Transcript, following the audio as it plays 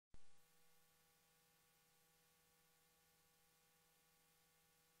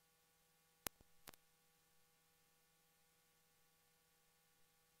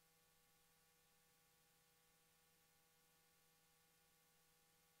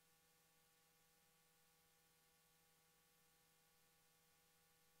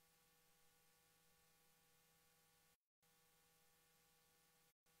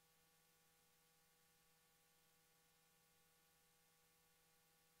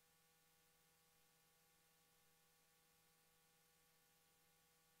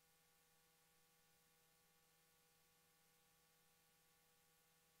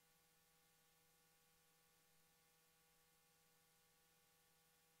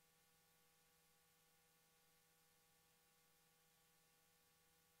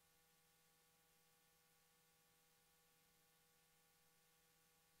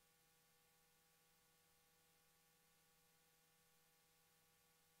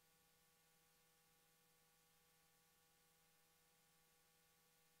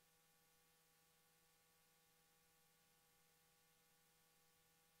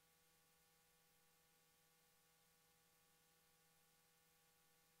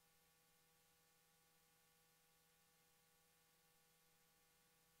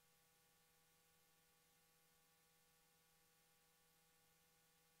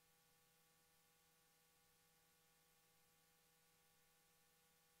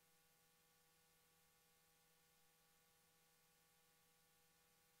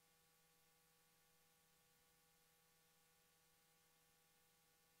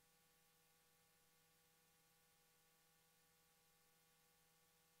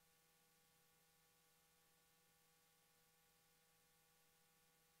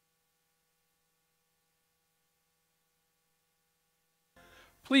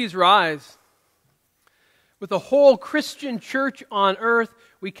Please rise. With the whole Christian church on earth,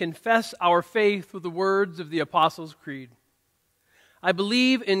 we confess our faith with the words of the Apostles' Creed. I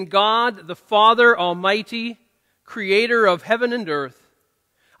believe in God, the Father Almighty, creator of heaven and earth.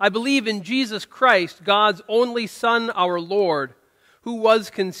 I believe in Jesus Christ, God's only Son, our Lord, who was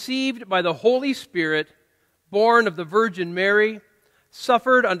conceived by the Holy Spirit, born of the Virgin Mary,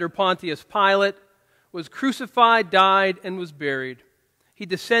 suffered under Pontius Pilate, was crucified, died, and was buried. He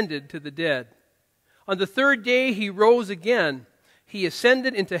descended to the dead. On the third day he rose again. He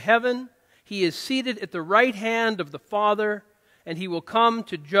ascended into heaven. He is seated at the right hand of the Father, and he will come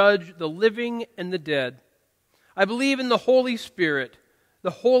to judge the living and the dead. I believe in the Holy Spirit,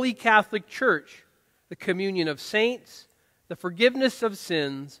 the Holy Catholic Church, the communion of saints, the forgiveness of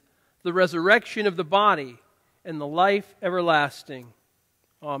sins, the resurrection of the body, and the life everlasting.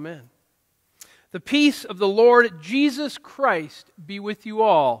 Amen. The peace of the Lord Jesus Christ be with you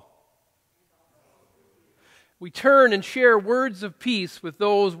all. We turn and share words of peace with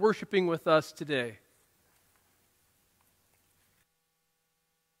those worshiping with us today.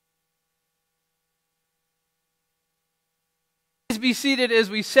 Please be seated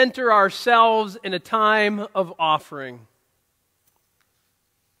as we center ourselves in a time of offering.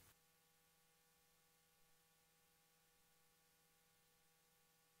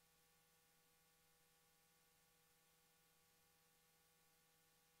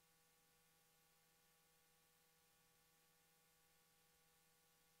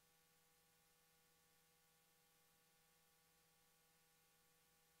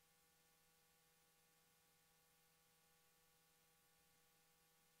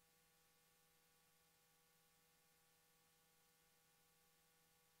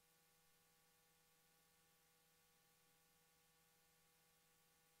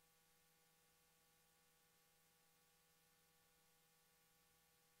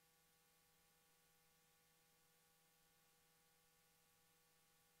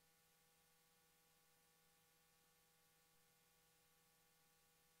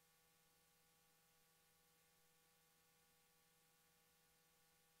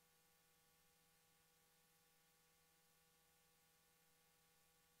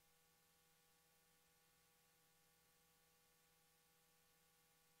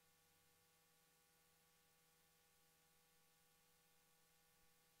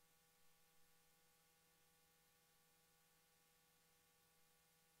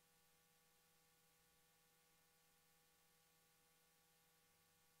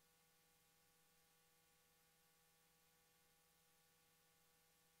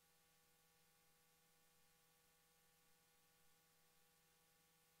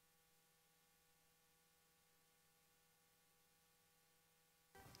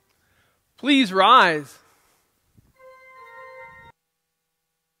 Please rise.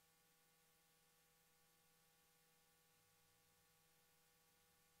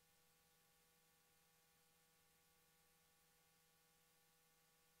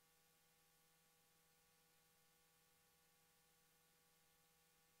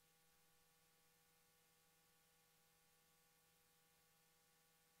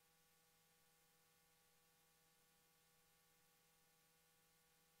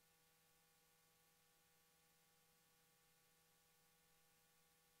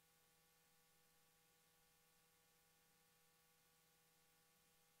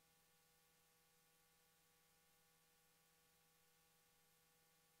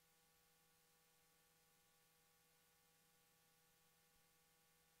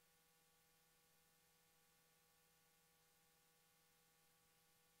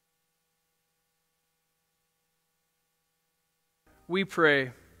 We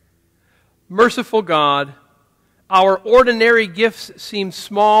pray. Merciful God, our ordinary gifts seem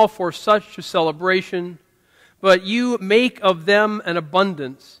small for such a celebration, but you make of them an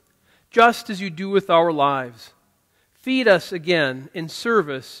abundance, just as you do with our lives. Feed us again in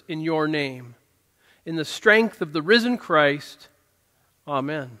service in your name. In the strength of the risen Christ,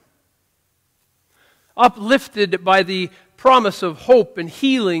 amen. Uplifted by the promise of hope and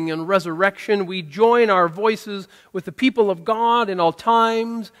healing and resurrection, we join our voices with the people of God in all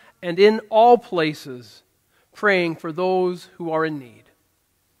times and in all places, praying for those who are in need.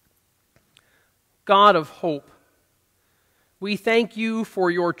 God of hope, we thank you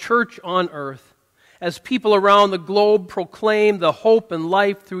for your church on earth, as people around the globe proclaim the hope and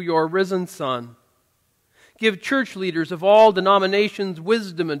life through your risen Son. Give church leaders of all denominations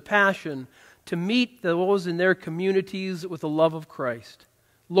wisdom and passion to meet those in their communities with the love of Christ.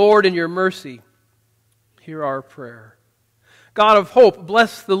 Lord, in your mercy, hear our prayer. God of hope,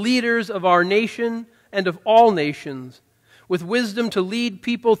 bless the leaders of our nation and of all nations. with wisdom to lead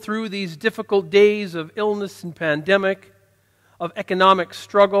people through these difficult days of illness and pandemic, of economic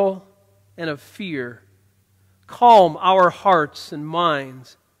struggle, and of fear. Calm our hearts and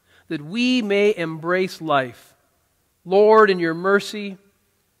minds that we may embrace life. Lord, in your mercy,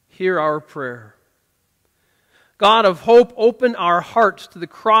 hear our prayer. God of hope, open our hearts to the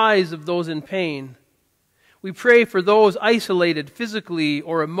cries of those in pain. We pray for those isolated physically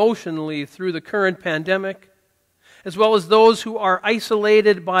or emotionally through the current pandemic, as well as those who are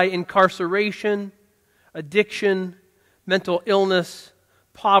isolated by incarceration, addiction, mental illness,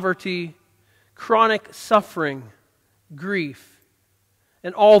 poverty, chronic suffering, grief,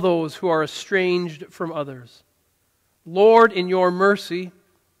 and all those who are estranged from others. Lord, in your mercy,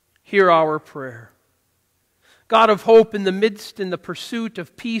 hear our prayer. God of hope, in the midst and the pursuit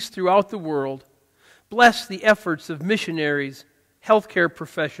of peace throughout the world, bless the efforts of missionaries, healthcare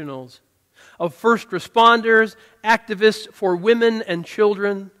professionals, of first responders, activists for women and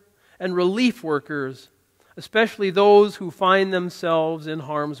children, and relief workers, especially those who find themselves in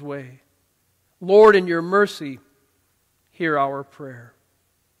harm's way. Lord, in your mercy, hear our prayer.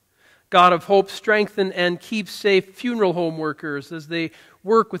 God of hope, strengthen and keep safe funeral home workers as they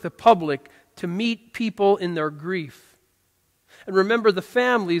work with the public to meet people in their grief. And remember the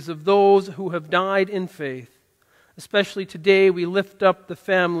families of those who have died in faith. Especially today, we lift up the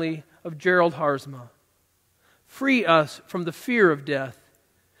family of Gerald Harzma. Free us from the fear of death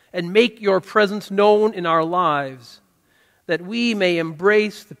and make your presence known in our lives, that we may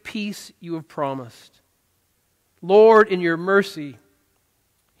embrace the peace you have promised. Lord, in your mercy,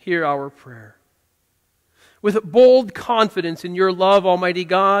 hear our prayer. With bold confidence in your love, Almighty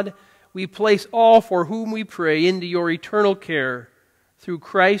God, we place all for whom we pray into your eternal care through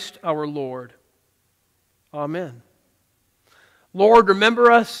Christ our Lord. Amen. Lord,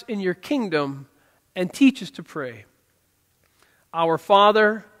 remember us in your kingdom and teach us to pray. Our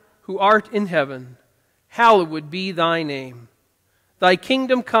Father, who art in heaven, hallowed be thy name. Thy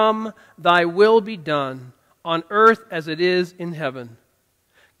kingdom come, thy will be done, on earth as it is in heaven.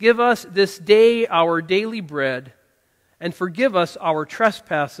 Give us this day our daily bread, and forgive us our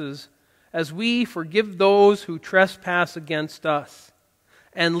trespasses, as we forgive those who trespass against us.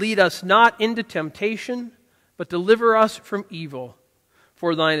 And lead us not into temptation, but deliver us from evil.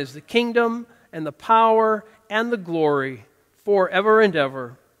 For thine is the kingdom, and the power, and the glory, forever and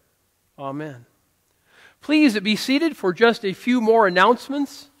ever. Amen. Please be seated for just a few more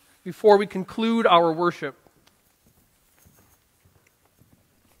announcements before we conclude our worship.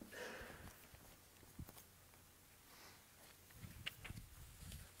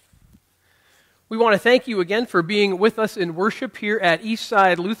 We want to thank you again for being with us in worship here at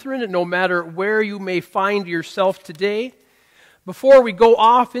Eastside Lutheran, no matter where you may find yourself today. Before we go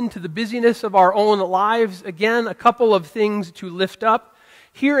off into the busyness of our own lives, again, a couple of things to lift up.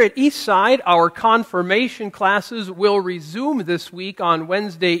 Here at Eastside, our confirmation classes will resume this week on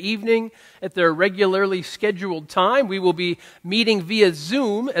Wednesday evening at their regularly scheduled time. We will be meeting via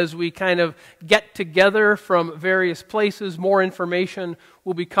Zoom as we kind of get together from various places. More information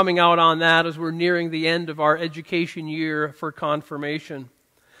will be coming out on that as we're nearing the end of our education year for confirmation.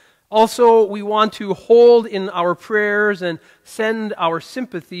 Also, we want to hold in our prayers and send our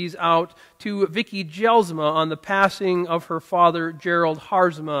sympathies out to Vicki Jelsma on the passing of her father, Gerald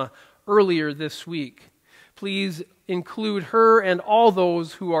Harzma, earlier this week. Please include her and all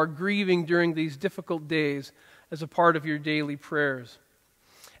those who are grieving during these difficult days as a part of your daily prayers.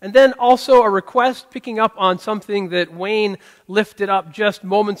 And then also a request picking up on something that Wayne lifted up just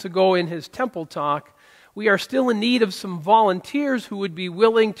moments ago in his temple talk. We are still in need of some volunteers who would be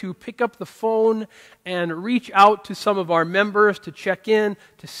willing to pick up the phone and reach out to some of our members to check in,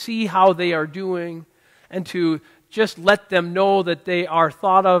 to see how they are doing, and to just let them know that they are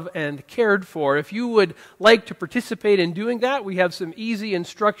thought of and cared for. If you would like to participate in doing that, we have some easy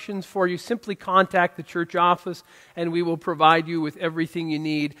instructions for you. Simply contact the church office and we will provide you with everything you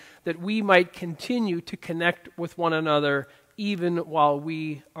need that we might continue to connect with one another even while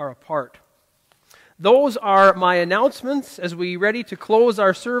we are apart. Those are my announcements. As we ready to close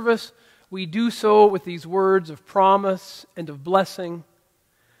our service, we do so with these words of promise and of blessing.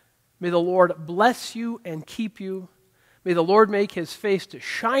 May the Lord bless you and keep you. May the Lord make his face to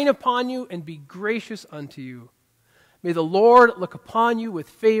shine upon you and be gracious unto you. May the Lord look upon you with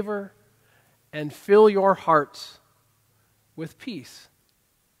favor and fill your hearts with peace.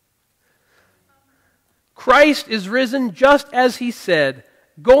 Christ is risen just as he said.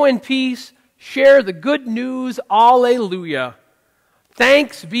 Go in peace. Share the good news. Alleluia.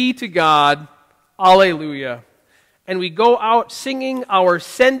 Thanks be to God. Alleluia. And we go out singing our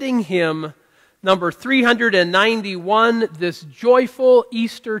sending hymn, number 391, This Joyful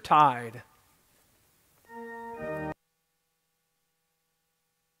Easter Tide.